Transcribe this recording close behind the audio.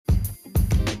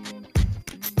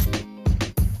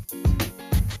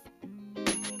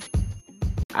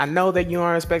I know that you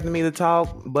aren't expecting me to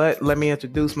talk, but let me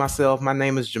introduce myself. My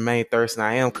name is Jermaine Thurston.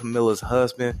 I am Camilla's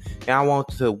husband, and I want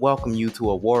to welcome you to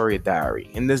A Warrior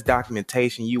Diary. In this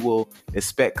documentation, you will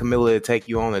expect Camilla to take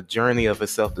you on a journey of her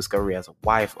self-discovery as a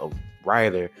wife, a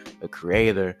writer, a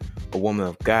creator, a woman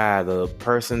of God, a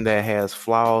person that has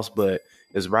flaws, but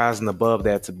is rising above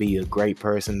that to be a great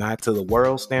person, not to the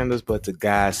world standards, but to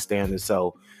God's standards.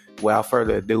 So, without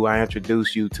further ado, I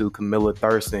introduce you to Camilla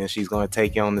Thurston. She's going to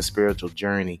take you on the spiritual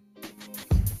journey.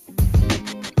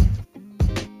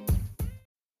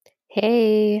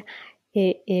 Hey,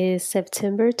 it is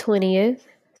September 20th,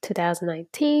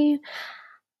 2019,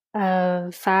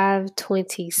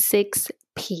 5:26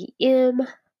 p.m.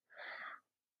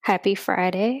 Happy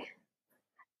Friday.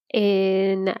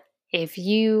 And if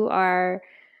you read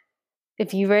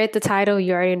the title,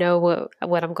 you already know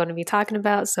what I'm going to be talking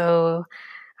about. So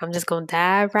I'm just going to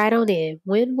dive right on in.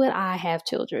 When will I have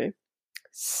children?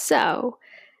 So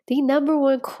the number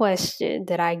one question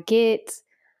that I get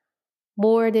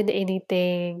more than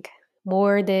anything,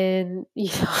 more than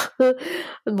my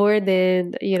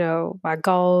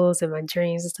goals and my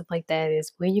dreams and stuff like that,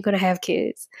 is when you're gonna have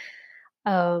kids.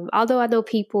 Although I know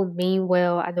people mean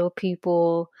well, I know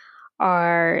people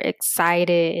are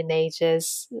excited and they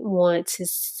just want to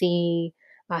see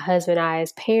my husband and I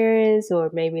as parents, or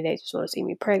maybe they just want to see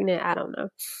me pregnant. I don't know,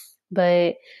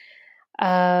 but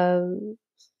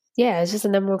yeah, it's just a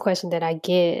number one question that I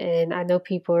get, and I know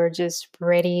people are just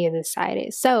ready and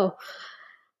excited. So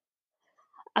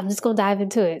I'm just going to dive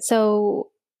into it.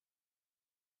 So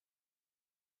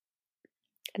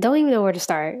I don't even know where to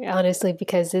start, honestly,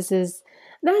 because this is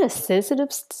not a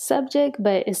sensitive subject,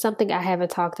 but it's something I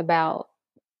haven't talked about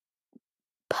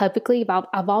publicly.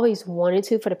 I've always wanted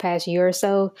to for the past year or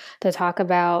so to talk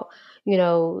about,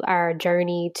 our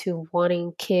journey to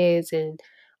wanting kids and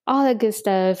all that good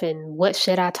stuff, and what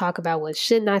should I talk about, what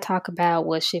shouldn't I talk about,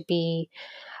 what should be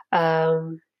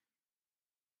um,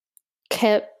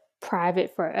 kept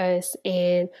private for us.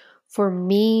 And for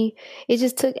me, it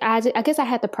just took, I guess I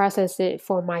had to process it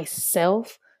for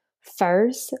myself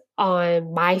first,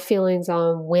 on my feelings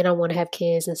on when I want to have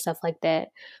kids and stuff like that,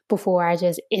 before I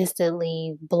just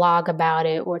instantly blog about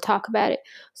it or talk about it.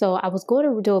 So I was going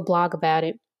to do a blog about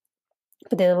it,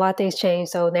 but then a lot of things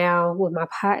changed. So now with my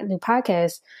new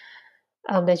podcast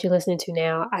that you're listening to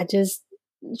now, I just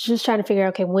trying to figure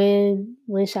out, okay, when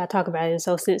should I talk about it? And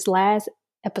so since last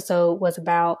episode was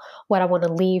about what I want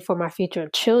to leave for my future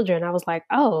children, I was like,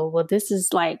 oh, well, this is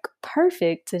like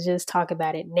perfect to just talk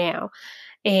about it now.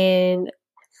 And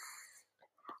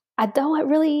I don't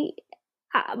really,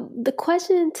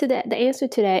 the answer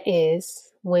to that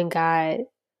is when God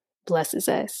blesses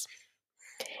us.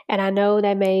 And I know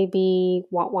that may be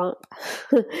womp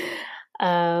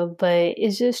womp, but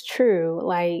it's just true.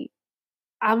 Like,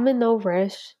 I'm in no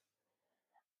rush.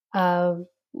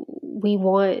 We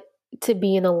want to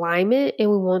be in alignment, and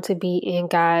we want to be in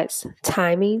God's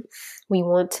timing. We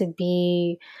want to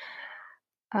be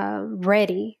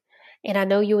ready. And I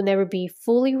know you will never be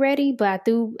fully ready, but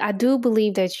I do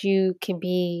believe that you can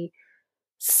be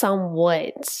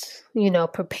somewhat,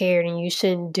 prepared, and you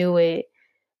shouldn't do it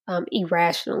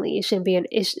irrationally. It shouldn't be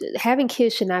having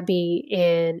kids should not be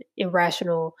an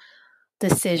irrational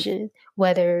decision.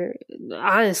 Whether,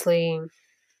 honestly,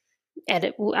 I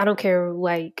don't care,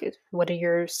 like, whether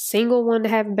you're single, want to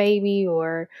have a baby,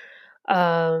 or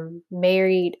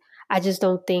married. I just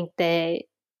don't think that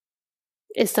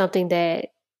it's something that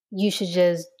you should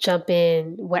just jump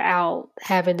in without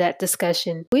having that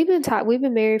discussion. We've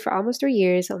been married for almost 3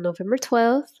 years. On November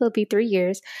 12th, it'll be 3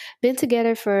 years. Been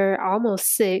together for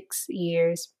almost 6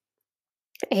 years.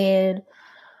 And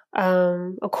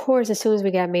of course, as soon as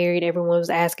we got married, everyone was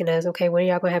asking us, okay, when are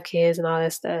y'all gonna have kids and all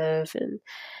that stuff. And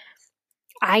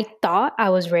I thought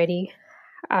I was ready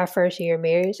our first year of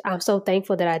marriage. I'm so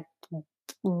thankful that I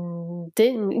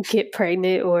didn't get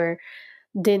pregnant or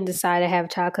didn't decide to have a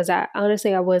child, because I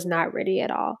honestly, I was not ready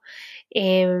at all.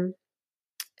 And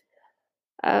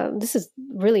this is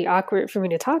really awkward for me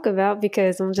to talk about,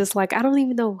 because I'm just like, I don't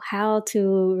even know how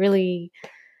to really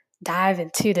dive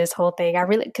into this whole thing.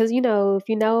 Because if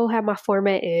you know how my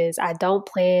format is, I don't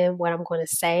plan what I'm going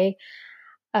to say.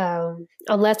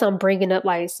 Unless I'm bringing up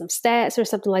like some stats or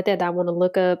something like that I want to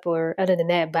look up, or other than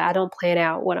that, but I don't plan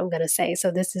out what I'm going to say.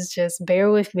 So this is just, bear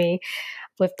with me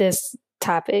with this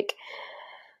topic.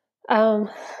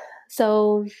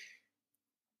 So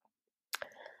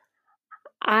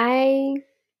I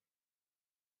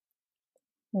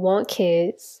want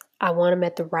kids. I want them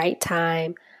at the right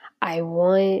time. I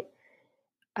want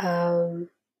to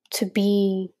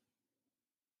be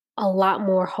a lot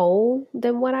more whole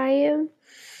than what I am.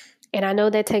 And I know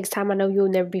that takes time. I know you'll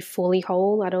never be fully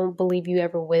whole. I don't believe you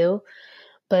ever will.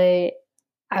 But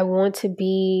I want to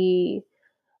be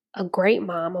a great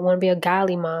mom. I want to be a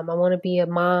godly mom. I want to be a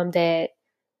mom that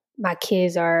my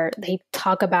kids they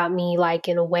talk about me like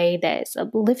in a way that's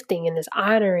uplifting and is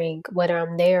honoring, whether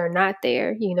I'm there or not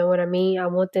there. You know what I mean? I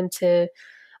want to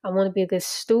be a good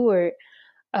steward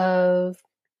of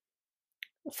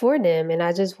for them. And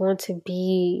I just want to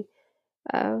be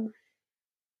um,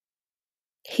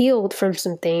 healed from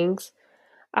some things.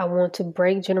 I want to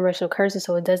break generational curses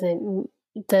so it doesn't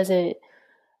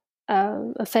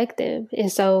affect them.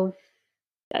 And so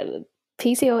uh,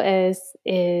 PCOS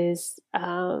is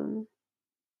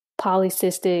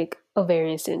polycystic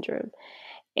ovarian syndrome,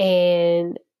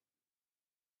 and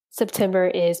September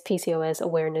is PCOS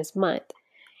Awareness Month.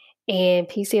 And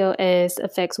PCOS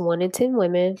affects 1 in 10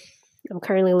 women. I'm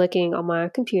currently looking on my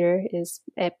computer is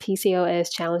at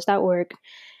PCOSchallenge.org.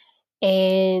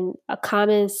 And a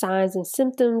common signs and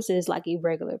symptoms is like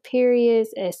irregular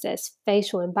periods, excess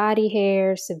facial and body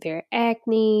hair, severe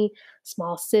acne,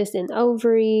 small cysts in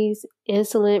ovaries,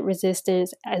 insulin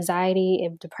resistance, anxiety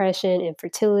and depression,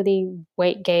 infertility,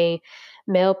 weight gain,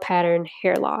 male pattern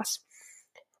hair loss.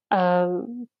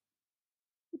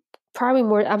 Probably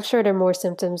more, I'm sure there are more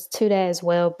symptoms to that as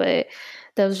well, but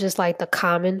those just like the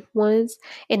common ones.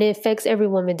 And it affects every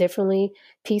woman differently.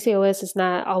 PCOS is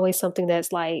not always something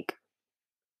that's like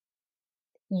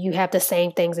you have the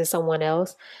same things as someone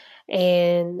else.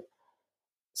 And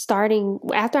starting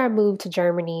after I moved to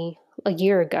Germany a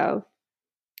year ago,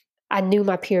 I knew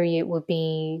my period would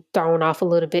be thrown off a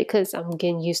little bit because I'm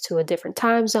getting used to a different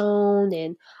time zone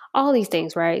and all these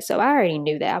things, right? So I already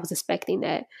knew that. I was expecting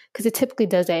that because it typically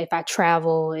does that if I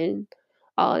travel and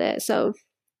all that. So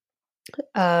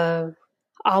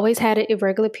always had an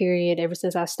irregular period ever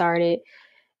since I started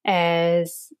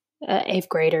as an eighth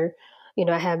grader. You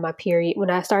know, I had my period when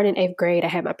I started in eighth grade. I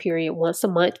had my period once a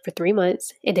month for 3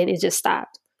 months, and then it just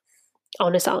stopped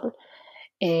on its own.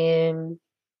 And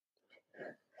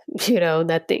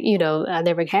nothing. I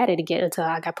never had it again until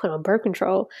I got put on birth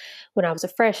control when I was a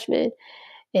freshman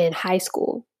in high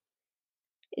school.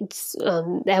 It's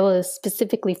that was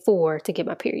specifically to get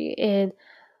my period, and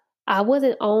I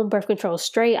wasn't on birth control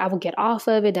straight. I would get off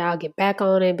of it, then I'll get back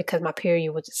on it because my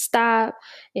period would just stop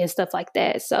and stuff like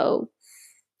that. So,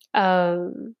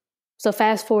 so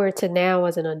fast forward to now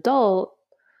as an adult,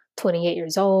 28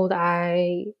 years old,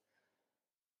 I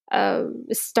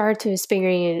started to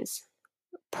experience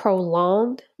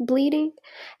prolonged bleeding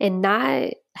and not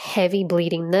heavy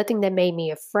bleeding, nothing that made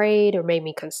me afraid or made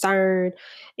me concerned.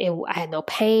 I had no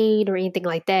pain or anything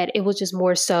like that. It was just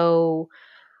more so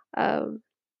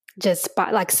just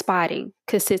spotting,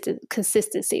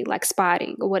 consistency, like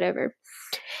spotting or whatever.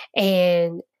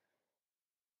 And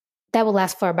that will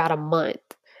last for about a month.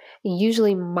 And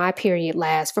usually my period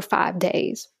lasts for 5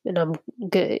 days and I'm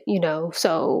good,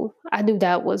 So I knew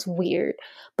that was weird,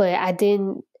 but I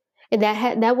didn't, and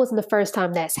that wasn't the first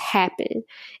time that's happened.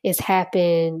 It's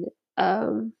happened,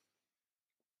 I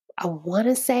want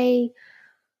to say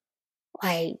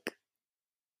like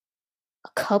a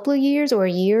couple of years or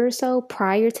a year or so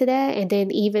prior to that, and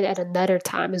then even at another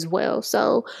time as well.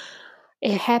 So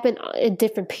it happened in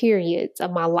different periods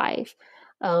of my life.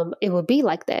 It would be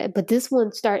like that, but this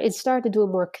one started to do it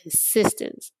more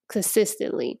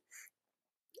consistently,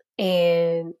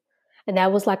 and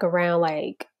that was like around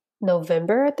like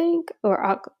November, I think,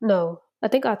 or no, I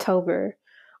think October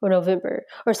or November,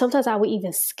 or sometimes I would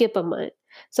even skip a month.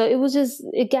 So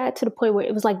it got to the point where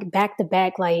it was like back to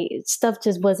back, like stuff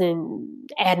just wasn't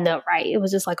adding up right. It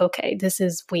was just like, okay, this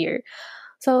is weird.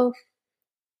 So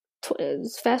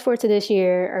fast forward to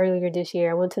earlier this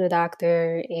year, I went to the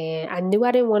doctor and I knew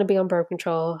I didn't want to be on birth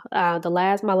control. My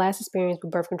last experience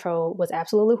with birth control was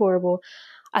absolutely horrible.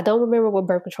 I don't remember what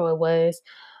birth control it was,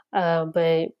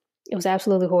 but it was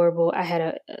absolutely horrible. I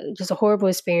had just a horrible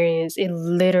experience. It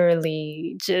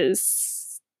literally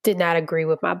just did not agree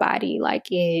with my body. Like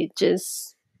I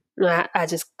just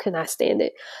could not stand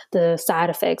it, the side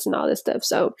effects and all this stuff.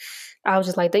 So I was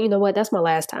just like, you know what? That's my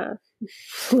last time.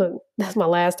 Look, that's my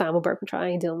last time with birth control. I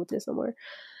ain't dealing with this no more.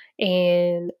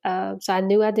 And so I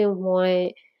knew I didn't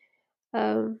want.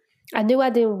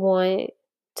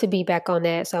 To be back on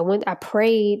that. So I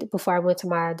prayed before I went to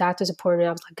my doctor's appointment.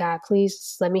 I was like, God,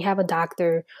 please let me have a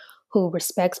doctor who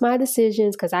respects my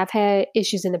decisions, because I've had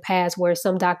issues in the past where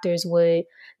some doctors would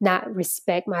not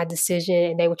respect my decision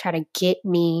and they would try to get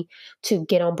me to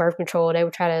get on birth control. They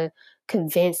would try to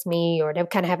convince me, or they would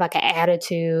kind of have like an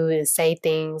attitude and say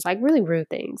things like really rude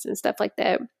things and stuff like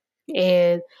that.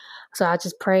 And so I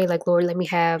just pray like, Lord, let me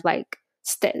have like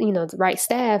the right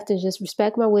staff to just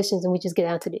respect my wishes, and we just get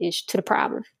down to the issue, to the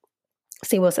problem,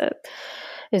 see what's up.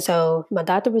 And so my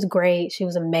doctor was great. She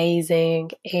was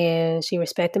amazing, and she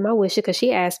respected my wishes because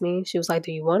she asked me. She was like,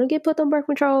 "Do you want to get put on birth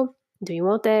control? Do you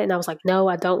want that?" And I was like, "No,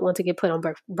 I don't want to get put on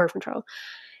birth control."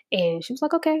 And she was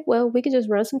like, "Okay, well, we could just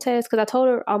run some tests," because I told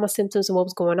her all my symptoms and what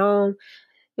was going on.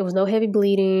 There was no heavy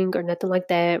bleeding or nothing like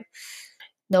that,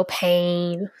 no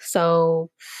pain.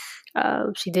 So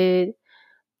she did.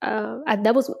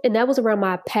 That was around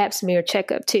my Pap smear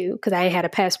checkup too, because I ain't had a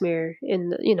Pap smear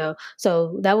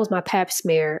so that was my Pap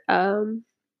smear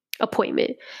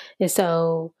appointment, and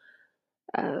so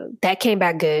that came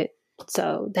back good.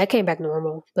 So that came back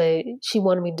normal, but she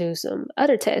wanted me to do some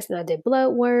other tests, and I did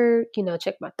blood work,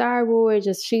 check my thyroid.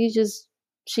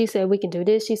 She said we can do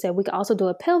this. She said we can also do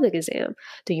a pelvic exam.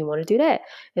 Do you want to do that?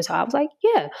 And so I was like,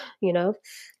 yeah,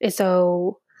 And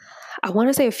so I want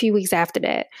to say a few weeks after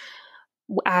that,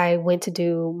 I went to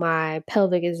do my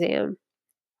pelvic exam.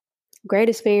 Great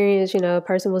experience,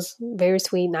 person was very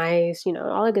sweet, nice,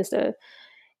 all that good stuff.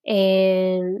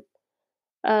 And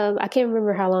I can't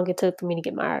remember how long it took for me to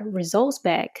get my results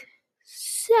back.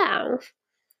 So,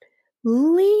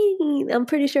 I'm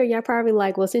pretty sure y'all probably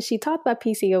like, well, since she talked about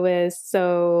PCOS,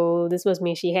 so this must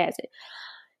mean she has it.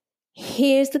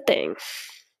 Here's the thing.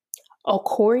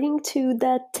 According to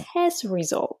the test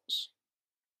results,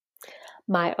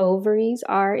 my ovaries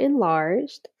are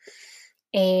enlarged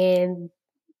and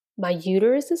my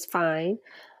uterus is fine.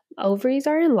 Ovaries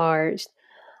are enlarged.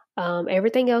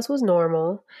 Everything else was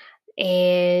normal.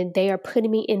 And they are putting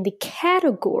me in the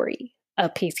category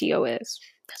of PCOS.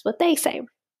 That's what they say.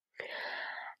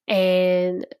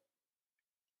 And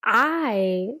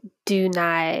I do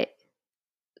not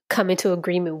come into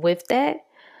agreement with that.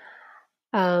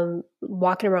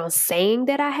 Walking around saying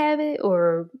that I have it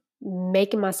or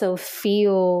making myself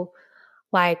feel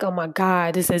like, oh my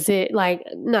God, this is it. Like,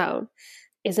 no,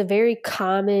 it's a very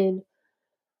common,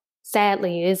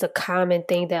 sadly, it is a common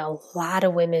thing that a lot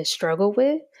of women struggle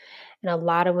with and a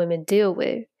lot of women deal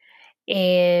with.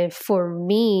 And for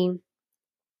me,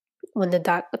 when the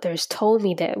doctors told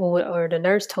me that, or the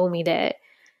nurse told me that,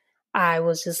 I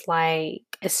was just like,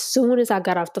 as soon as I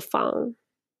got off the phone,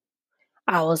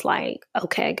 I was like,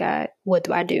 okay, God, what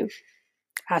do I do?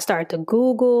 I started to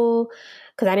Google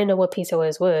because I didn't know what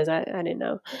PCOS was. I didn't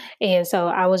know. And so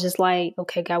I was just like,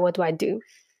 okay, God, what do I do?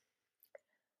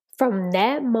 From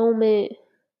that moment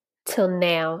till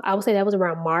now, I would say that was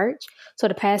around March. So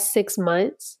the past 6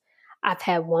 months, I've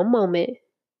had one moment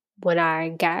when I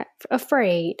got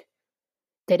afraid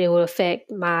that it would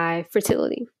affect my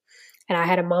fertility. And I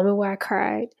had a moment where I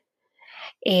cried.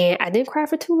 And I didn't cry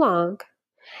for too long.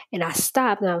 And I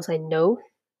stopped and I was like, no.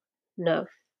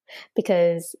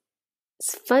 Because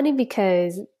it's funny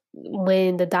because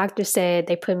when the doctor said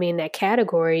they put me in that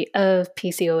category of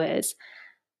PCOS,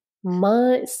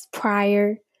 months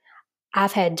prior,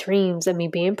 I've had dreams of me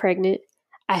being pregnant.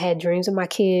 I had dreams of my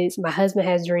kids. My husband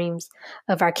has dreams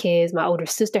of our kids. My older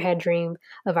sister had dreams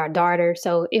of our daughter.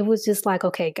 So it was just like,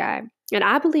 okay, God. And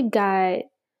I believe God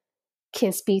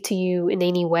can speak to you in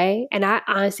any way. And I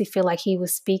honestly feel like he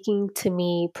was speaking to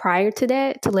me prior to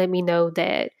that to let me know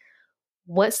that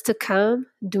what's to come,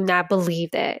 do not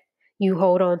believe that. You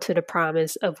hold on to the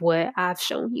promise of what I've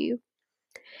shown you.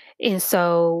 And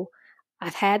so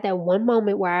I've had that one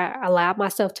moment where I allowed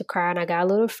myself to cry and I got a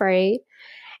little afraid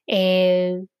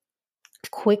and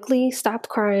quickly stopped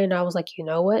crying. I was like, you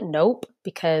know what? Nope.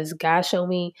 Because God showed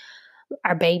me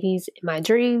our babies in my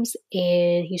dreams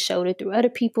and he showed it through other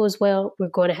people as well. We're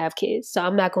going to have kids. So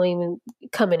I'm not going to even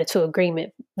come into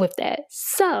agreement with that.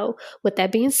 So with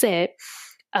that being said,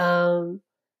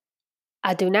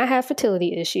 I do not have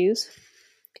fertility issues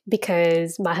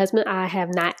because my husband and I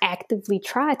have not actively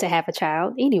tried to have a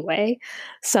child anyway.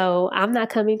 So I'm not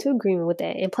coming to agreement with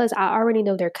that. And plus, I already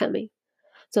know they're coming.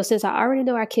 So since I already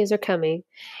know our kids are coming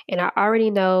and I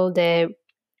already know that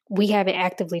we haven't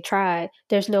actively tried,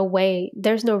 there's no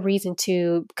reason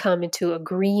to come into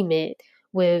agreement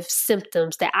with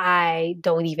symptoms that I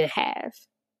don't even have.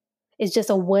 It's just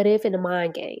a what if and a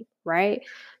mind game, right?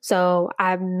 So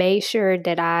I made sure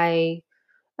that I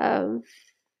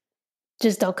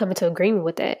just don't come into agreement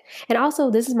with that. And also,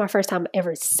 this is my first time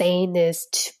ever saying this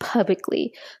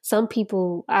publicly. Some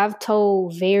people, I've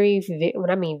told very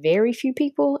few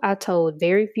people, I told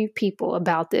very few people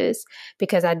about this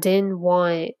because I didn't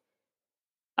want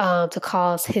to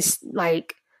cause I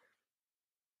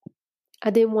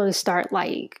didn't want to start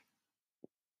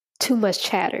too much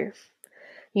chatter.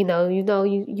 you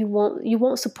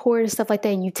want support and stuff like that,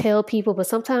 and you tell people, but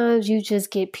sometimes you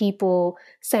just get people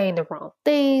saying the wrong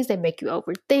things. They make you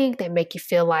overthink. They make you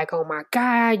feel like, oh my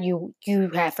God, you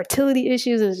have fertility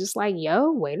issues. And it's just like,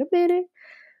 yo, wait a minute.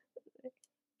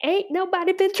 Ain't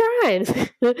nobody been trying.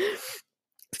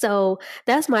 So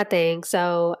that's my thing.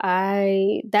 So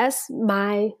that's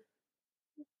my,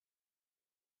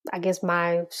 I guess,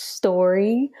 my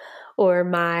story, or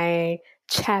my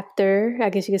chapter, I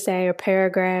guess you could say, or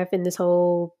paragraph in this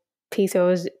whole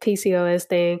PCOS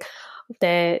thing,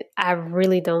 that I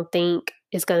really don't think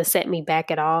is going to set me back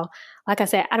at all. Like I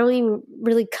said, I don't even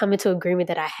really come into agreement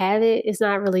that I have it. It's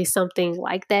not really something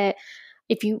like that.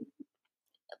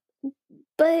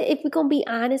 But if we're going to be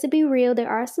honest and be real, there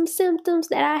are some symptoms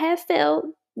that I have felt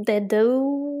that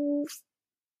do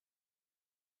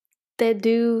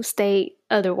state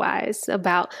otherwise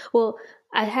about, well,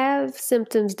 I have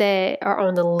symptoms that are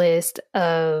on the list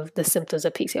of the symptoms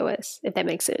of PCOS, if that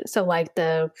makes sense. So like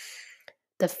the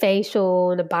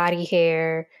facial and the body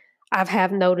hair, I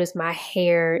have noticed my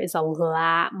hair is a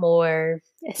lot more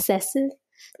excessive,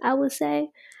 I would say.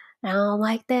 I don't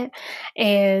like that.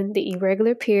 And the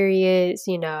irregular periods,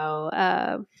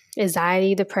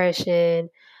 anxiety, depression.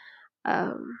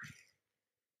 But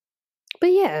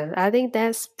yeah, I think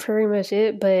that's pretty much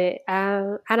it. But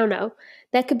I don't know.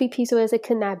 That could be PCOS. It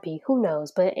could not be. Who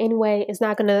knows? But anyway, it's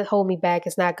not going to hold me back.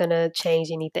 It's not going to change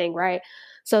anything, right?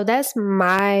 So that's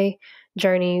my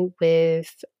journey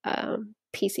with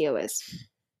PCOS.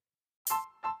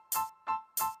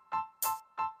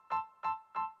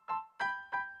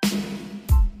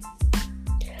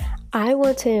 I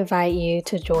want to invite you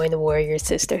to join the Warrior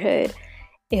Sisterhood.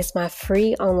 It's my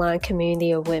free online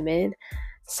community of women.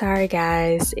 Sorry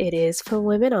guys, it is for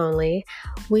women only.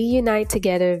 We unite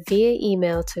together via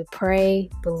email to pray,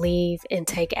 believe, and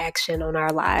take action on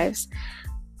our lives.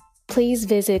 Please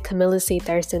visit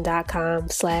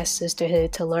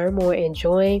CamillaCThurston.com/sisterhood to learn more and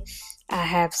join. I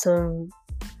have some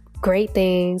great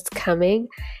things coming,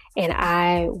 and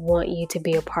I want you to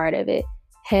be a part of it.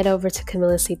 Head over to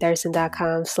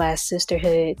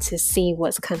CamillaCThurston.com/sisterhood to see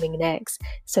what's coming next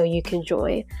so you can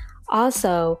join.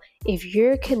 Also, if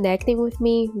you're connecting with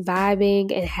me,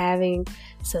 vibing, and having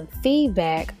some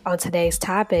feedback on today's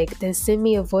topic, then send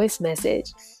me a voice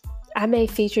message. I may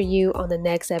feature you on the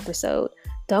next episode.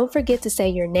 Don't forget to say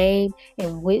your name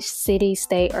and which city,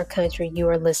 state, or country you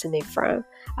are listening from.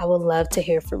 I would love to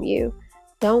hear from you.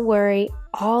 Don't worry,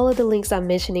 all of the links I'm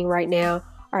mentioning right now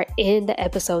are in the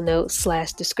episode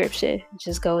notes/description.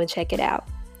 Just go and check it out.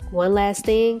 One last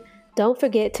thing, don't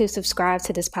forget to subscribe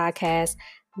to this podcast.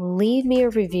 Leave me a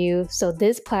review so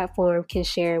this platform can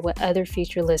share it with other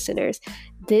future listeners.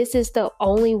 This is the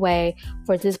only way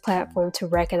for this platform to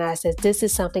recognize that this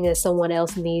is something that someone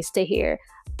else needs to hear.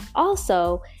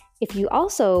 Also, if you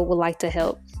also would like to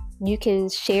help, you can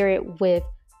share it with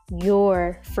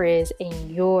your friends and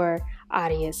your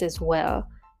audience as well.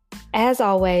 As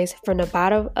always, from the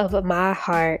bottom of my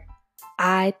heart,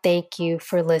 I thank you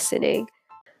for listening.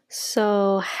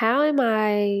 So, how am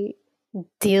I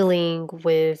dealing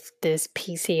with this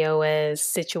PCOS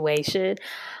situation?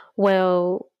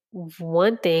 Well,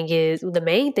 the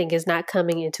main thing is not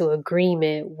coming into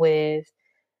agreement with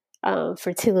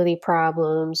fertility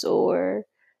problems or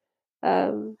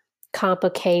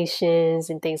complications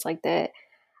and things like that.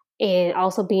 And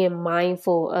also being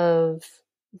mindful of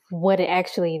what it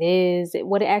actually is,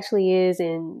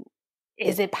 and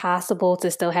is it possible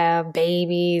to still have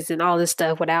babies and all this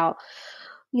stuff without,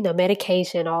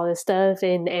 medication, all this stuff?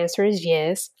 And the answer is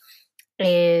yes.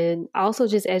 And also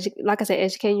just, like I said,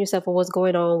 educating yourself on what's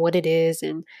going on, what it is,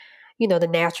 and, the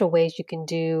natural ways you can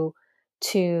do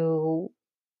to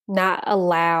not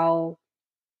allow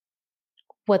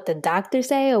what the doctors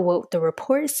say or what the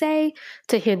reports say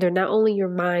to hinder not only your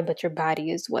mind, but your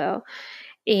body as well.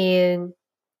 And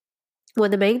one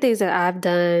of the main things that I've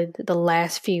done the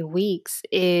last few weeks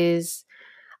is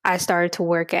I started to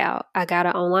work out. I got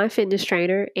an online fitness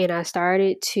trainer, and I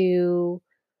started to,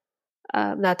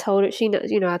 I told her,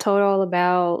 I told her all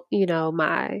about,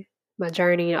 my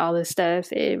journey and all this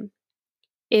stuff. And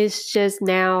it's just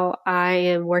now I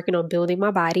am working on building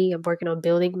my body. I'm working on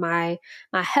building my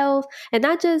health, and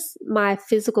not just my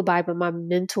physical body, but my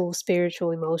mental,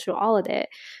 spiritual, emotional, all of that.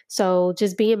 So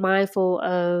just being mindful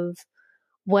of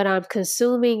what I'm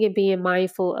consuming and being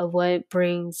mindful of what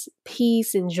brings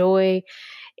peace and joy,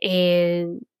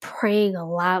 and praying a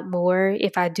lot more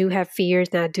if I do have fears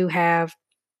and I do have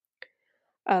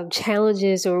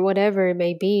challenges or whatever it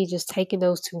may be, just taking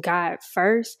those to God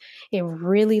first and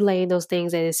really laying those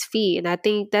things at His feet. And I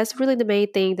think that's really the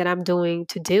main thing that I'm doing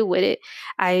to deal with it.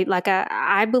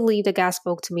 I believe that God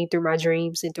spoke to me through my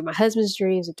dreams and through my husband's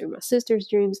dreams and through my sister's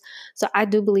dreams. So I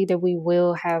do believe that we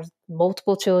will have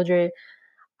multiple children.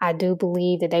 I do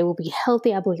believe that they will be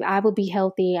healthy. I believe I will be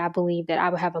healthy. I believe that I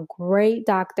will have a great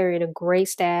doctor and a great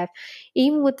staff.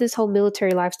 Even with this whole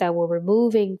military lifestyle, we're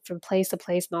moving from place to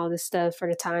place and all this stuff for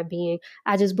the time being.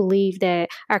 I just believe that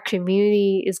our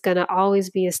community is going to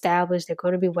always be established. They're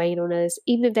going to be waiting on us,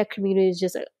 even if that community is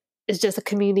just a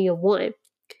community of one,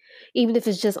 even if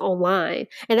it's just online.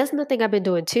 And that's another thing I've been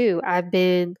doing too. I've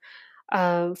been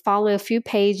following a few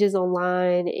pages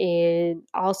online and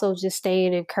also just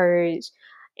staying encouraged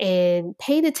and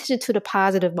paying attention to the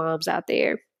positive moms out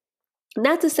there.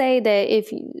 Not to say that if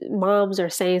moms are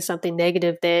saying something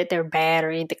negative that they're bad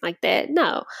or anything like that.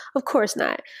 No, of course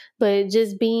not. But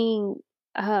just being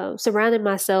surrounding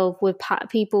myself with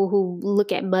people who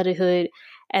look at motherhood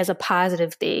as a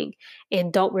positive thing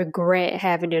and don't regret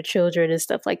having their children and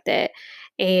stuff like that.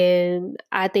 And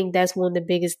I think that's one of the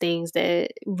biggest things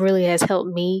that really has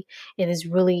helped me and has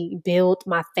really built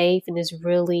my faith and has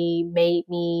really made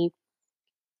me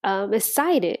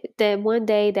excited that one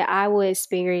day that I will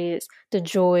experience the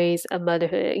joys of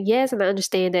motherhood. Yes, and I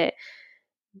understand that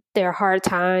there are hard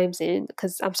times, and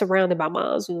because I'm surrounded by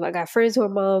moms, I got friends who are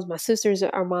moms, my sisters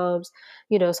are moms,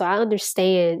 so I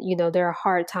understand, there are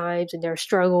hard times and there are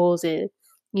struggles, and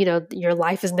your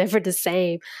life is never the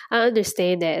same. I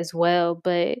understand that as well,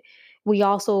 but we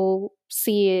also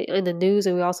see it in the news,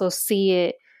 and we also see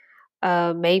it.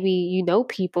 Maybe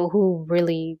people who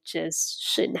really just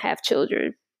shouldn't have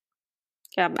children.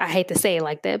 I hate to say it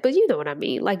like that, but you know what I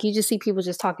mean. Like, you just see people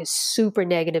just talking super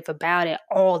negative about it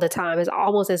all the time. It's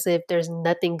almost as if there's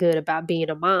nothing good about being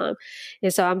a mom.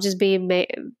 And so I'm just being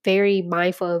very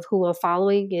mindful of who I'm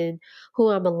following and who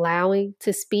I'm allowing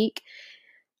to speak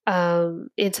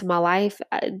into my life.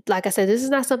 Like I said, this is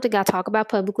not something I talk about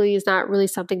publicly. It's not really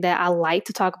something that I like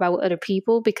to talk about with other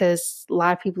people, because a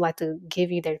lot of people like to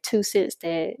give you their 2 cents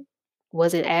that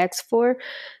wasn't asked for.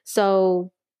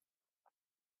 So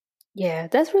yeah,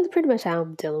 that's really pretty much how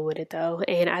I'm dealing with it though.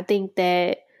 And I think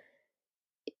that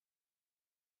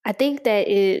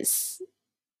it's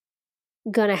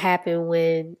gonna happen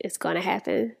when it's gonna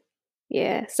happen.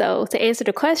 Yeah. So to answer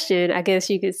the question, I guess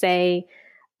you could say,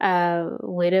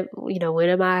 when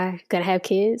am I gonna have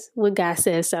kids? When God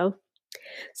says so.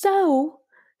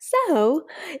 So,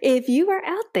 if you are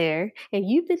out there and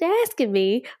you've been asking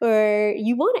me or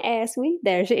you want to ask me,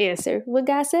 there's your answer. When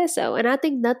God says so. And I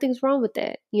think nothing's wrong with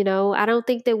that. I don't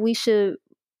think that we should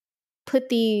put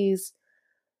these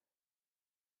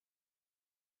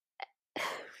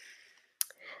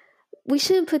we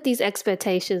shouldn't put these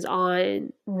expectations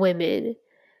on women,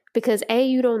 because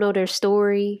you don't know their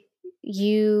story.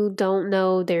 You don't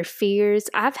know their fears.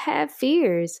 I've had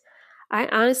fears. I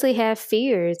honestly have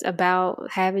fears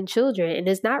about having children, and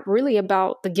it's not really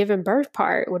about the giving birth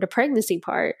part or the pregnancy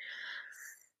part.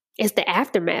 It's the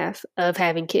aftermath of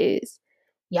having kids.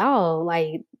 Y'all,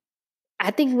 like,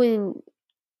 I think when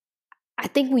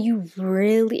you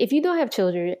really, if you don't have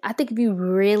children, I think if you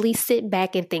really sit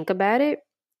back and think about it,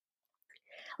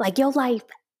 like, your life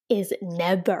is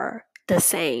never the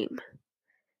same.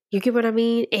 You get what I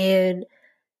mean? And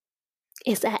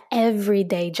it's an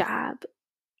everyday job.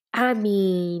 I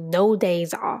mean, no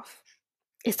days off.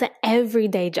 It's an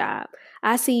everyday job.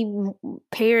 I see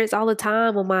parents all the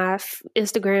time on my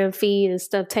Instagram feed and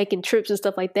stuff, taking trips and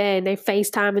stuff like that, and they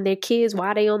FaceTiming their kids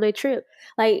while they on their trip.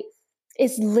 Like,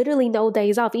 it's literally no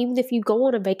days off. Even if you go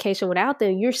on a vacation without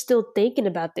them, you're still thinking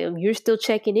about them. You're still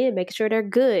checking in, making sure they're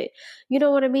good. You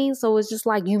know what I mean? So it's just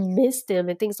like you miss them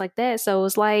and things like that. So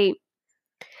it's like,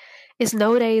 it's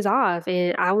no days off.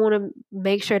 And I want to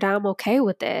make sure that I'm okay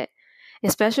with that,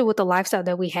 especially with the lifestyle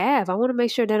that we have. I want to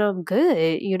make sure that I'm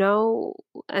good,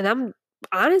 and I'm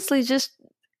honestly just,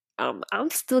 I'm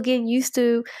still getting used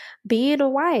to being a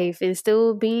wife and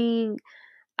still being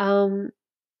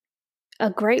a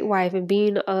great wife and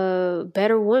being a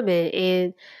better woman.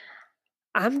 And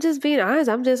I'm just being honest,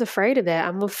 I'm just afraid of that.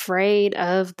 I'm afraid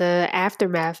of the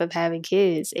aftermath of having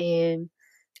kids. And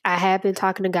I have been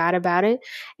talking to God about it,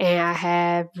 and I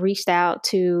have reached out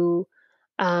to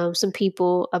some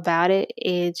people about it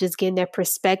and just getting their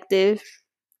perspective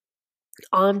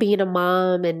on being a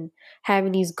mom and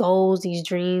having these goals, these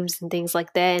dreams, and things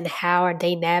like that, and how are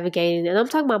they navigating. And I'm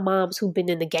talking about moms who've been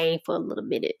in the game for a little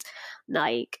minute,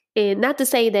 like, and not to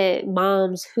say that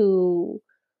moms who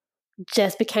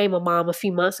just became a mom a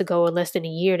few months ago or less than a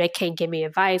year, they can't give me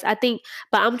advice. I think,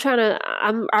 but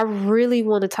I really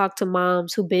want to talk to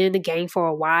moms who've been in the game for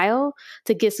a while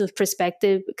to get some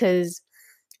perspective, because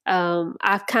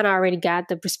I've kind of already got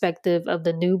the perspective of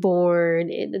the newborn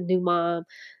and the new mom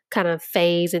kind of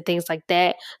phase and things like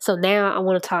that. So now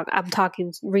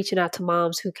reaching out to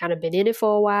moms who kind of been in it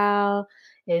for a while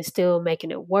and still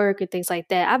making it work and things like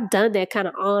that. I've done that kind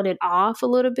of on and off a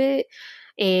little bit.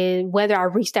 And whether I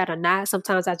reached out or not,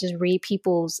 sometimes I just read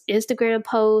people's Instagram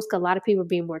posts. 'Cause a lot of people are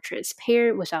being more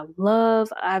transparent, which I love.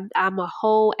 I'm a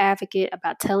whole advocate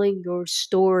about telling your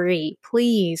story.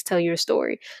 Please tell your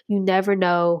story. You never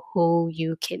know who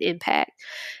you can impact.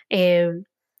 And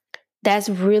that's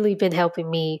really been helping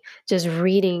me, just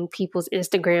reading people's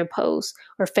Instagram posts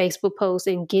or Facebook posts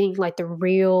and getting like the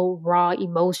real raw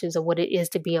emotions of what it is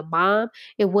to be a mom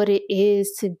and what it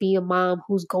is to be a mom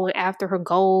who's going after her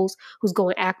goals, who's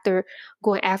going after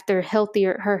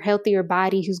her healthier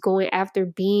body, who's going after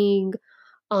being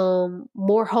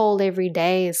more whole every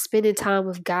day and spending time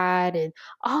with God and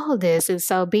all of this. And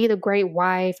so being a great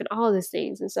wife and all these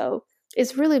things. And so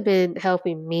it's really been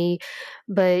helping me.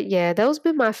 But yeah, those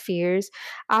been my fears.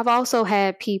 I've also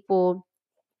had people,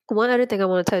 one other thing I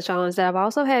want to touch on is that I've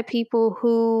also had people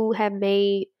who have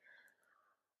made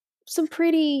some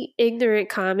pretty ignorant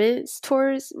comments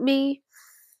towards me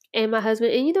and my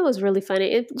husband. And it's really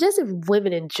funny. Just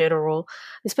women in general,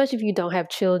 especially if you don't have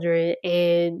children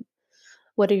and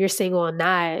whether you're single or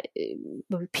not,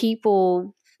 when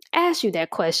people ask you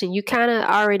that question, you kind of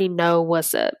already know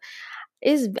what's up.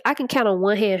 I can count on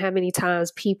one hand how many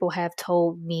times people have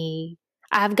told me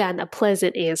I've gotten a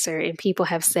pleasant answer, and people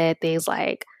have said things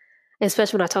like,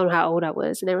 especially when I told them how old I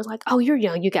was, and they were like, "Oh, you're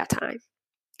young, you got time."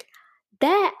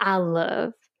 That I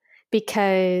love,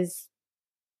 because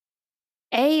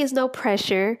A is no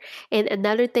pressure, and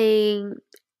another thing,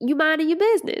 you minding your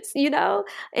business,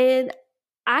 and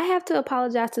I have to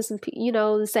apologize to some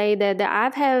people, to say that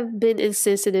I have been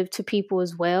insensitive to people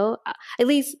as well. At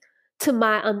least to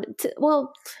my,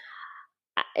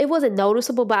 it wasn't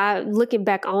noticeable, but looking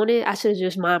back on it, I should have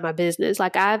just mind my business.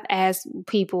 Like, I've asked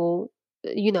people,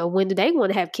 when do they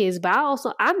want to have kids, but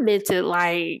I meant it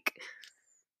like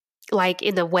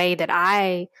in the way that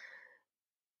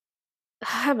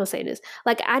how am I saying this?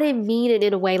 Like, I didn't mean it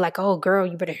in a way like, "Oh, girl,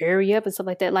 you better hurry up," and stuff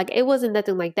like that. Like, it wasn't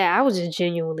nothing like that. I was just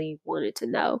genuinely wanted to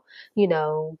know,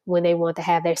 when they want to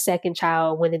have their second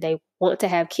child, when did they want to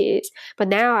have kids. But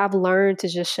now I've learned to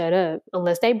just shut up.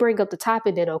 Unless they bring up the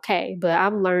topic, then okay. But I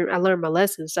learned my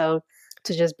lesson. So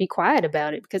to just be quiet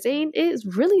about it, because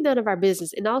it's really none of our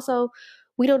business. And also,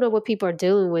 we don't know what people are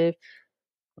dealing with.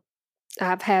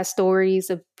 I've had stories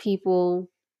of people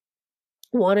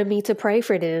wanted me to pray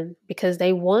for them because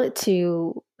they want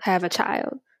to have a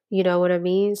child. You know what I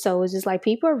mean? So it's just like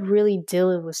people are really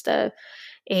dealing with stuff,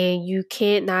 and you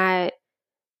can't not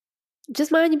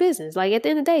just mind your business. Like, at the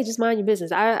end of the day, just mind your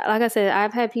business. Like I said,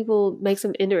 I've had people make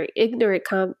some ignorant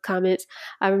comments.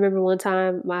 I remember one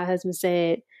time my husband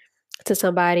said to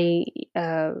somebody,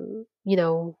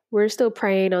 we're still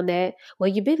praying on that. Well,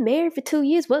 you've been married for 2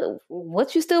 years.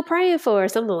 What you still praying for? Or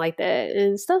something like that,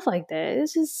 and stuff like that.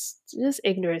 It's just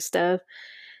ignorant stuff,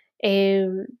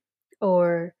 and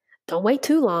or don't wait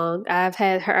too long. I've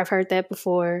heard that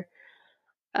before.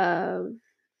 I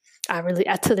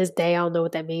to this day, I don't know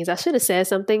what that means. I should have said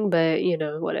something, but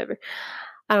whatever.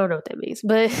 I don't know what that means.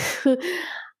 But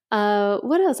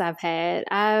what else I've had?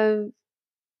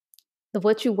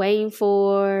 What you waiting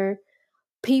for?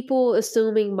 People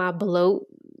assuming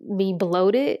me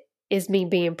bloated is me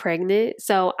being pregnant.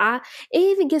 So it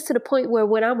even gets to the point where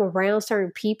when I'm around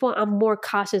certain people, I'm more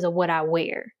cautious of what I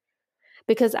wear,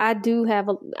 because I do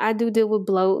deal with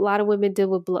bloat. A lot of women deal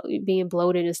with being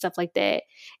bloated and stuff like that.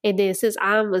 And then since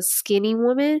I'm a skinny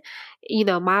woman,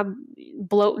 my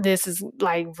bloatness is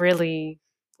like really,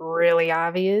 really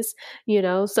obvious,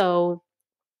 so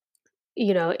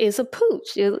it's a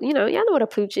pooch. Y'all know what a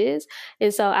pooch is.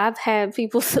 And so I've had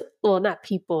people, well, not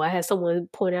people, I had someone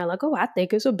point out like, "Oh, I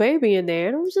think it's a baby in there."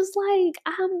 And I was just like,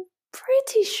 I'm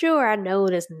pretty sure I know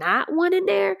there's not one in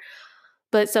there.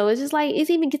 But so it's just like, it's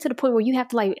even get to the point where you have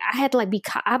to I had to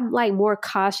I'm like more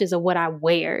cautious of what I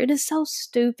wear. It is so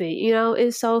stupid,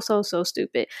 it's so, so, so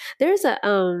stupid. There's a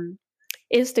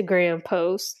Instagram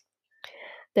post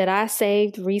that I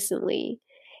saved recently,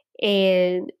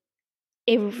 and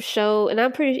it showed, and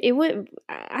it went,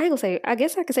 I ain't gonna say, I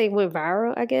guess I could say it went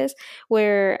viral, I guess,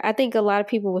 where I think a lot of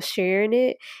people were sharing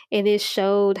it, and it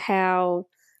showed how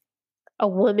a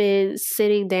woman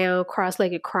sitting down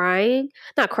cross-legged crying,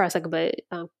 not cross-legged, but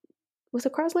Was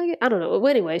it cross-legged? I don't know.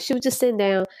 Well, anyway, she was just sitting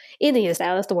down, Indian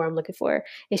style. That's the word I'm looking for.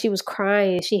 And she was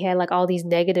crying. She had like all these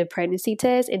negative pregnancy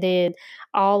tests, and then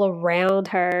all around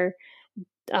her,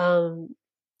 um,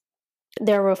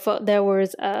 there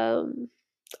was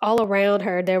all around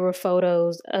her there were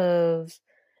photos of.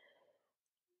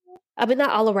 I mean,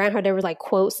 not all around her. There were like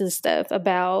quotes and stuff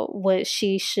about what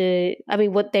she should. I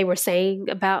mean, what they were saying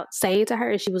to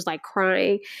her, and she was like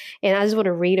crying. And I just want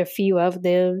to read a few of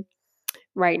them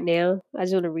right now. I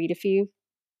just want to read a few.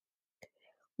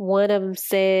 One of them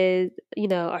said,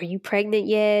 are you pregnant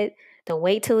yet? Don't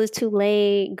wait till it's too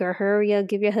late. Girl, hurry up.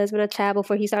 Give your husband a child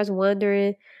before he starts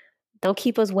wondering. Don't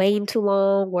keep us waiting too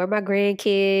long. Where are my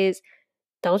grandkids?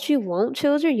 Don't you want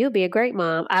children? You'll be a great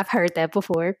mom. I've heard that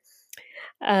before.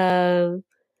 What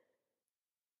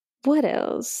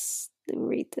else? Let me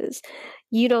read this.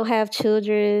 You don't have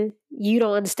children. You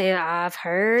don't understand. I've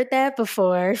heard that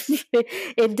before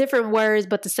in different words,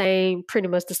 but pretty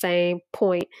much the same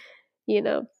point.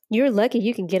 You're lucky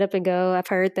you can get up and go. I've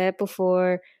heard that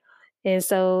before. And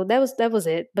so that was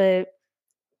it. But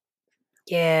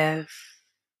yeah,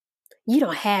 you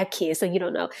don't have kids, so you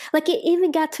don't know. Like it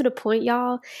even got to the point,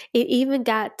 y'all. It even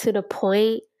got to the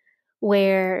point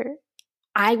where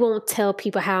I won't tell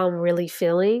people how I'm really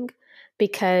feeling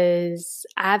because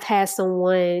I've had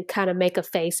someone kind of make a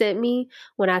face at me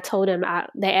when I told them,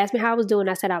 they asked me how I was doing.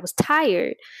 I said I was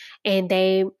tired, and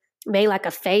they made like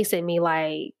a face at me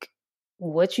like,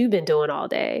 what you been doing all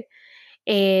day?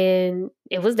 And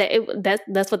it was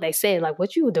that's what they said, like,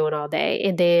 what you were doing all day.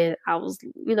 And then I was,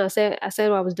 I said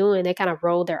what I was doing. They kind of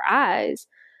rolled their eyes.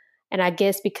 And I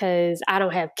guess because I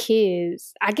don't have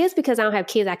kids, I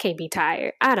can't be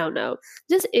tired. I don't know.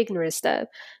 Just ignorant stuff.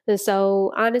 And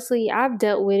so honestly, I've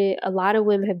dealt with it. A lot of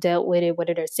women have dealt with it,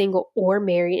 whether they're single or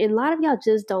married. And a lot of y'all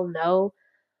just don't know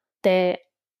that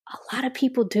a lot of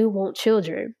people do want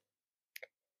children.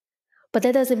 But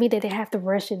that doesn't mean that they have to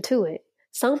rush into it.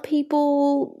 Some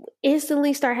people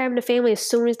instantly start having a family as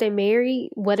soon as they marry,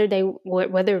 whether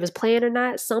it was planned or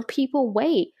not. Some people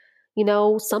wait.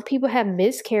 Some people have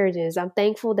miscarriages. I'm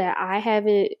thankful that I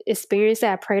haven't experienced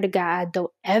that. I pray to God I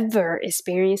don't ever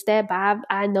experience that, but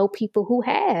I know people who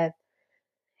have.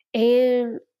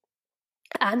 And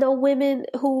I know women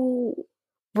who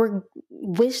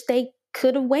wish they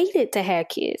could have waited to have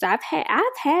kids. I've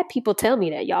had people tell me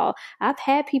that, y'all. I've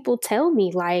had people tell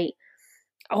me like,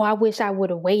 oh, I wish I would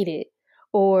have waited,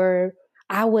 or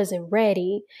I wasn't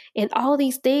ready, and all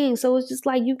these things. So it's just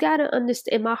like, you got to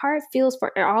understand, my heart feels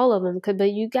for all of them,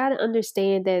 but you got to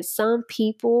understand that some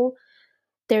people,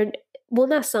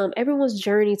 not some, everyone's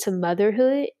journey to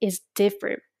motherhood is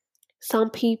different. Some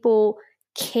people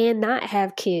cannot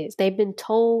have kids. They've been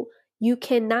told you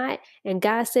cannot, and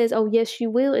God says, oh, yes, you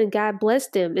will, and God bless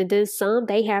them. And then some,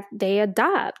 they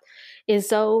adopt. And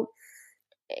so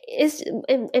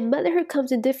and motherhood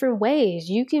comes in different ways.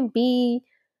 You can be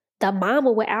the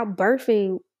mama without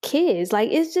birthing kids.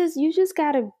 Like, it's just, you just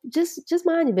gotta just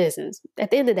mind your business. At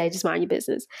the end of the day, just mind your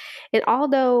business. And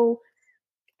although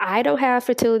I don't have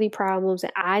fertility problems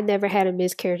and I never had a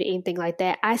miscarriage or anything like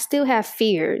that, I still have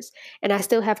fears and I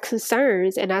still have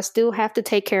concerns, and I still have to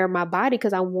take care of my body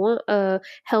because I want a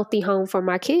healthy home for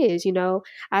my kids.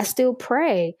 I still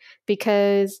pray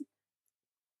because,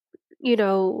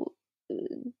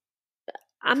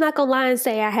 I'm not gonna lie and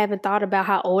say I haven't thought about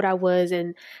how old I was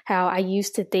and how I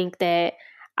used to think that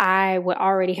I would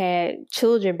already had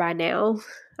children by now.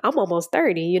 I'm almost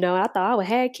 30, I thought I would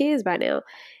have kids by now.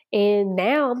 And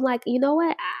now I'm like, you know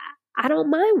what? I don't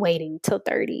mind waiting till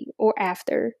 30 or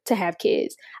after to have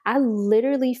kids. I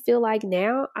literally feel like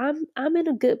now I'm in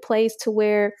a good place to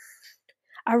where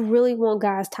I really want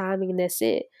God's timing, and that's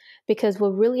it. Because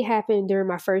what really happened during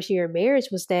my first year of marriage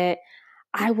was that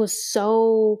I was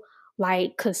so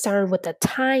like concerned with the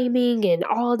timing and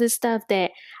all this stuff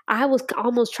that I was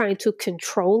almost trying to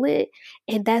control it.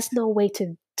 And that's no way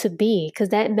to be, because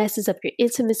that messes up your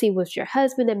intimacy with your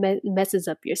husband. That messes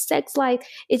up your sex life.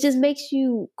 It just makes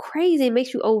you crazy. It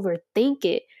makes you overthink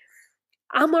it.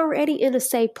 I'm already in a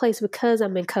safe place because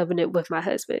I'm in covenant with my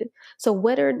husband. So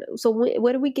whether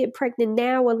we get pregnant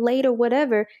now or later,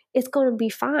 whatever, it's going to be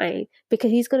fine because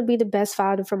he's going to be the best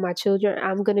father for my children.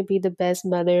 I'm going to be the best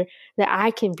mother that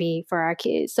I can be for our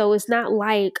kids. So it's not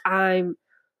like I'm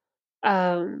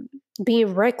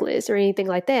being reckless or anything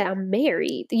like that. I'm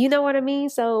married. You know what I mean?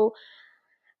 So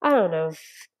I don't know.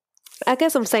 I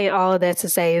guess I'm saying all of that to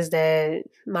say is that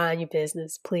mind your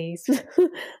business, please.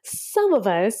 Some of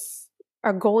us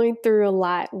are going through a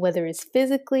lot, whether it's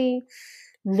physically,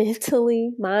 mentally.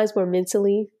 Mine's more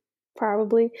mentally,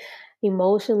 probably,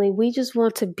 emotionally. We just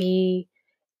want to be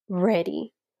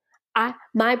ready.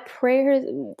 my prayers,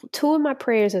 two of my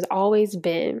prayers has always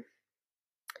been,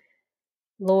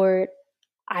 Lord,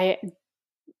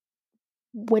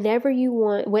 whenever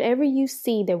you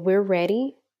see that we're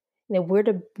ready, that we're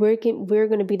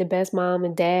going to be the best mom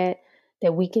and dad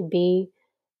that we can be,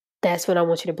 that's when I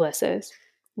want you to bless us.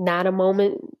 Not a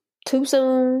moment too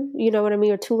soon, you know what I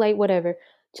mean, or too late, whatever.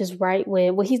 Just right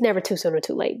when, well, he's never too soon or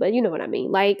too late, but you know what I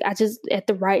mean. Like, I just, at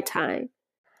the right time.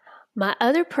 My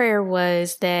other prayer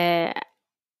was that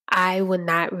I would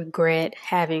not regret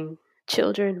having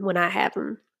children when I have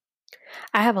them.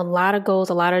 I have a lot of goals,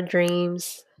 a lot of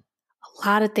dreams, a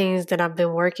lot of things that I've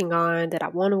been working on that I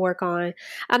want to work on.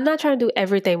 I'm not trying to do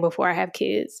everything before I have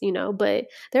kids, but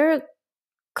there are a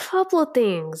couple of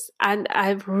things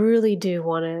I really do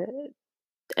want to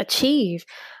achieve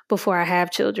before I have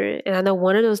children. And I know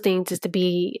one of those things is to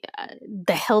be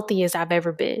the healthiest I've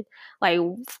ever been, like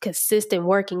consistent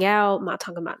working out. I'm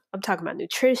talking about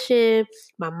nutrition,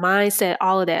 my mindset,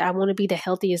 all of that. I want to be the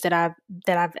healthiest that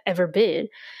I've ever been.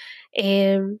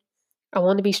 And I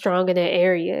want to be strong in that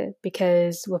area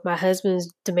because with my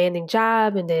husband's demanding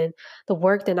job and then the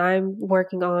work that I'm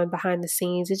working on behind the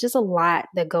scenes, it's just a lot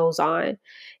that goes on.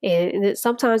 And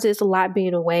sometimes it's a lot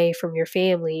being away from your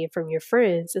family and from your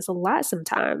friends. It's a lot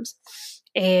sometimes.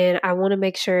 And I want to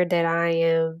make sure that I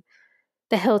am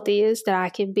the healthiest that I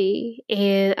can be.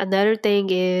 And another thing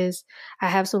is I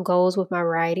have some goals with my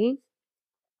writing.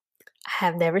 I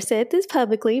have never said this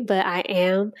publicly, but I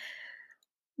am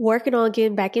working on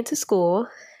getting back into school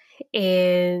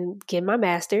and getting my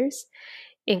master's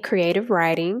in creative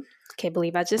writing. Can't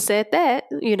believe I just said that.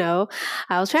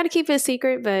 I was trying to keep it a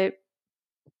secret, but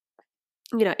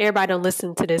everybody don't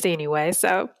listen to this anyway.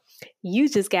 So you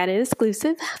just got an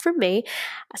exclusive from me.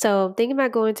 So I'm thinking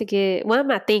about I'm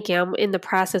not thinking, I'm in the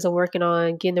process of working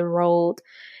on getting enrolled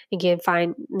and getting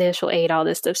financial aid, all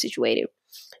this stuff situated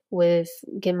with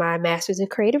getting my master's in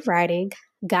creative writing.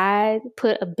 God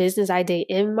put a business idea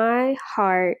in my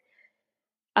heart.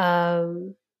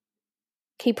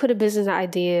 He put a business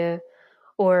idea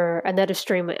or another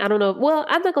stream. I don't know. Well,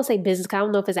 I'm not going to say business because I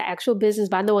don't know if it's an actual business,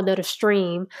 but I know another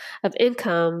stream of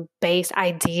income based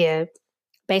idea,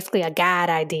 basically a guide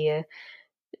idea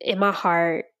in my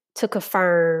heart to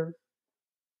confirm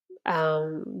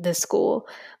going to school.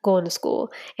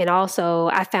 And also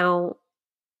I found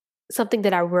something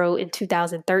that I wrote in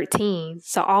 2013,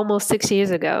 so almost 6 years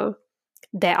ago,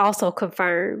 that also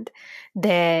confirmed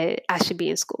that I should be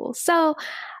in school. So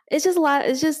it's just a lot.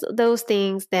 It's just those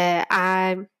things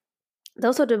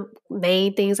those are the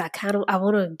main things I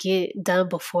want to get done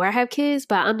before I have kids,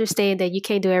 but I understand that you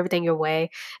can't do everything your way.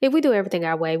 If we do everything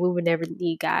our way, we would never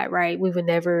need God, right?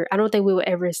 I don't think we would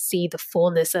ever see the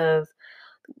fullness of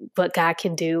what God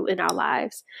can do in our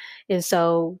lives. And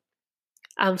so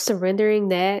I'm surrendering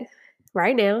that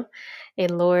right now.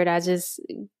 And Lord, I just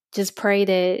pray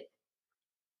that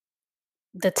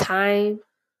the time,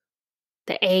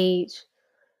 the age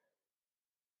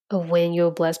of when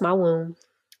you'll bless my womb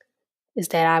is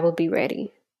that I will be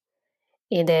ready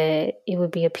and that it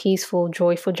would be a peaceful,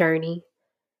 joyful journey.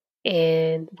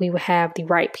 And we would have the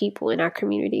right people in our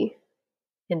community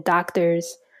and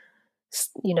doctors,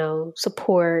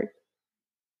 support,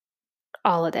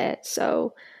 all of that.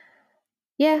 So,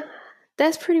 yeah,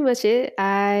 that's pretty much it.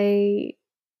 I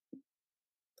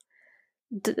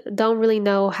don't really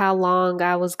know how long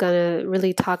I was going to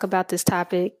really talk about this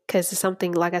topic because it's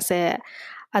something, like I said,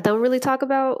 I don't really talk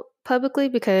about publicly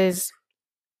because,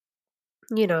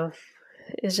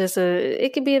 it's just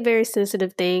it can be a very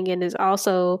sensitive thing, and it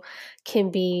also can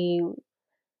be,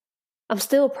 I'm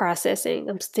still processing.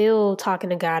 I'm still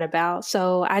talking to God about.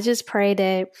 So I just pray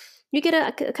that you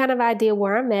get a kind of idea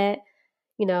where I'm at,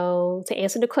 to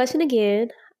answer the question again.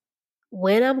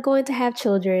 When I'm going to have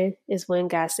children is when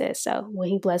God says so, when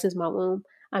He blesses my womb.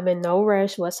 I'm in no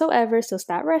rush whatsoever, so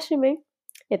stop rushing me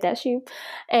if that's you.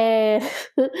 And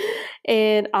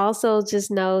and also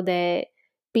just know that,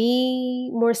 be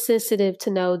more sensitive to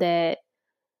know that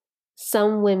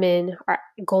some women are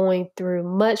going through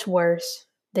much worse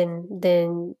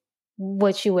than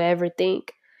what you ever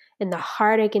think. And the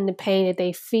heartache and the pain that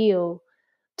they feel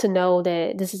to know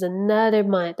that this is another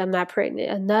month I'm not pregnant,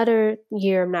 another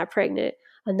year I'm not pregnant,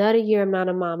 another year I'm not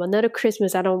a mom, another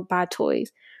Christmas I don't buy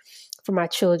toys for my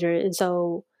children. And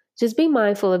so just be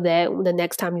mindful of that the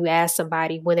next time you ask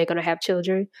somebody when they're going to have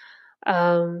children.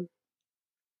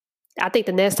 I think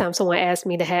the next time someone asks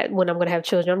me when I'm going to have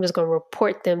children, I'm just going to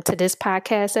report them to this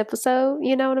podcast episode.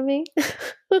 You know what I mean?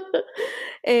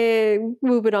 And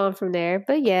move it on from there.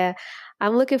 But yeah,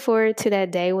 I'm looking forward to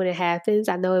that day when it happens.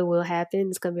 I know it will happen.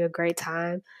 It's going to be a great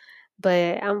time.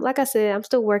 But like I said, I'm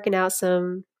still working out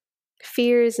some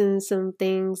fears and some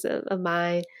things of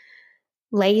mine.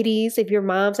 Ladies, if your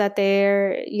mom's out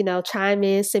there, chime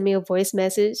in, send me a voice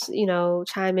message,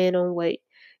 chime in on what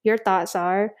your thoughts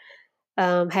are.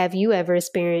 Have you ever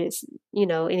experienced,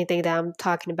 anything that I'm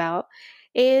talking about?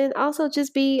 And also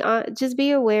just be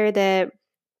aware that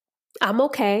I'm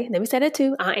okay. Let me say that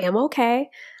too. I am okay.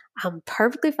 I'm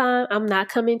perfectly fine. I'm not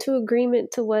coming to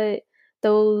agreement to what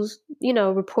those,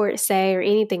 reports say or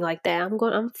anything like that.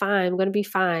 I'm fine. I'm going to be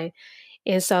fine.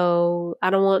 And so I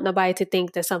don't want nobody to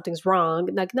think that something's wrong.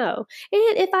 Like, no.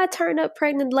 And if I turn up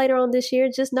pregnant later on this year,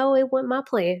 just know it wasn't my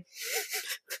plan.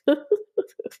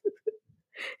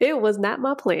 It was not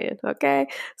my plan. Okay.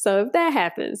 So if that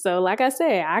happens, so like I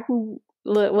said, I can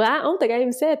look, well, I don't think I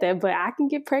even said that, but I can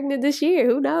get pregnant this year.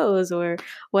 Who knows? Or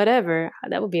whatever.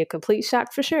 That would be a complete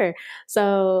shock for sure.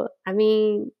 So, I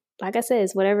mean, like I said,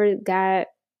 it's whatever God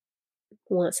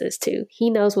wants us to. He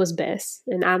knows what's best.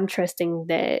 And I'm trusting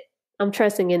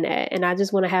in that. And I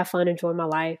just want to have fun, enjoy my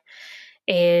life,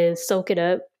 and soak it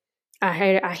up. I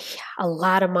heard a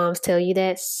lot of moms tell you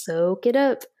that. Soak it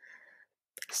up.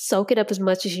 Soak it up as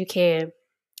much as you can.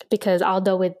 Because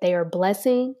although they are a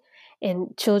blessing, and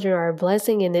children are a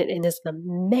blessing, and it's an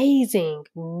amazing,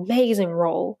 amazing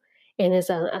role, and it's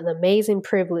an amazing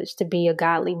privilege to be a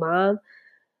godly mom,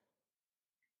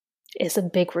 it's a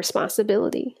big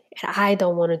responsibility. And I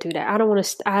don't want to do that. I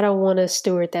don't want to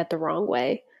steward that the wrong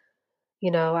way.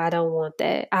 I don't want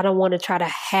that. I don't want to try to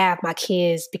have my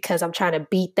kids because I'm trying to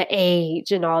beat the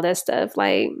age and all that stuff.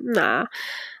 Like, nah.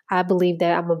 I believe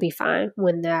that I'm gonna be fine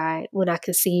when I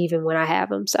conceive and when I have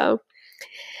them. So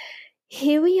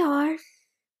here we are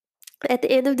at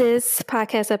the end of this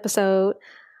podcast episode,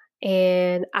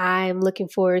 and I'm looking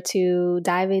forward to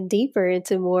diving deeper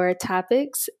into more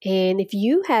topics. And if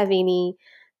you have any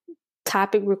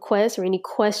topic requests or any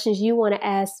questions you want to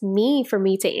ask me for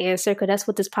me to answer, because that's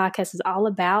what this podcast is all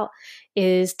about,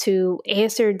 is to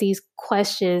answer these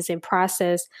questions and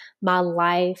process my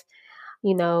life,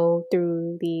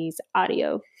 through these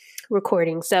audio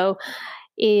recordings. So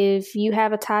if you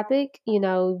have a topic,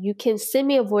 you can send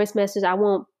me a voice message. I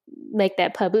won't make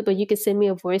that public, but you can send me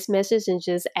a voice message and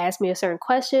just ask me a certain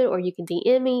question, or you can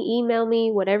DM me, email me,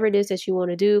 whatever it is that you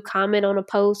want to do. Comment on a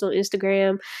post on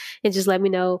Instagram and just let me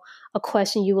know a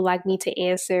question you would like me to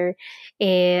answer.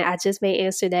 And I just may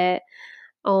answer that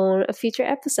on a future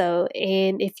episode.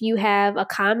 And if you have a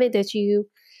comment that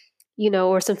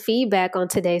or some feedback on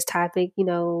today's topic,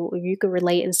 or you can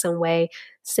relate in some way,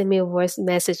 send me a voice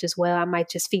message as well. I might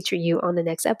just feature you on the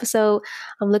next episode.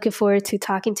 I'm looking forward to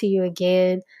talking to you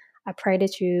again. I pray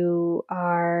that you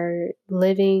are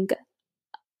living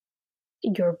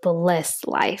your blessed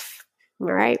life.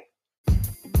 All right.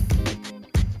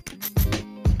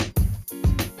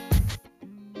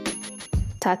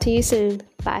 Talk to you soon.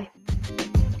 Bye.